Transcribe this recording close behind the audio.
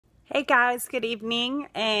Hey guys, good evening,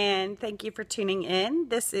 and thank you for tuning in.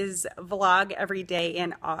 This is Vlog Every Day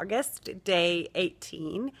in August, day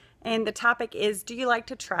 18, and the topic is, do you like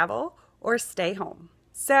to travel or stay home?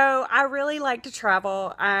 So I really like to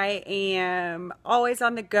travel. I am always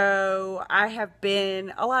on the go. I have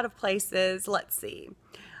been a lot of places. Let's see.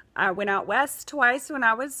 I went out west twice when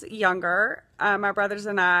I was younger. My brothers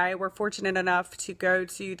and I were fortunate enough to go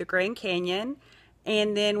to the Grand Canyon,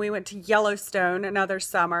 and then we went to Yellowstone another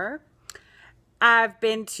summer. I've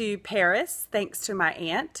been to Paris thanks to my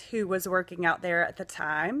aunt who was working out there at the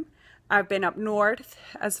time. I've been up north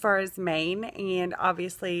as far as Maine, and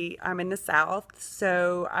obviously I'm in the south,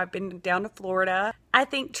 so I've been down to Florida. I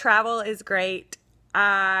think travel is great.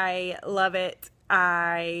 I love it.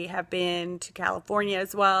 I have been to California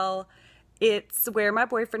as well. It's where my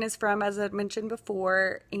boyfriend is from, as I mentioned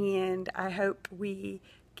before, and I hope we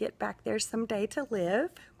get back there someday to live.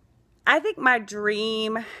 I think my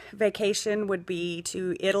dream vacation would be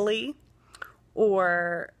to Italy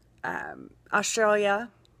or Australia,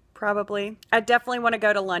 probably. I definitely want to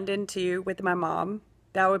go to London too with my mom.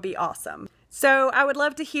 That would be awesome. So I would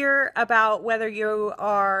love to hear about whether you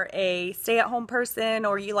are a stay-at-home person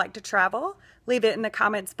or you like to travel. Leave it in the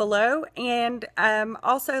comments below, and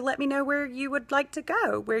also let me know where you would like to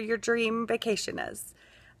go, where your dream vacation is.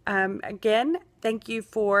 Again, thank you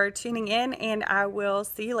for tuning in, and I will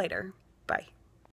see you later.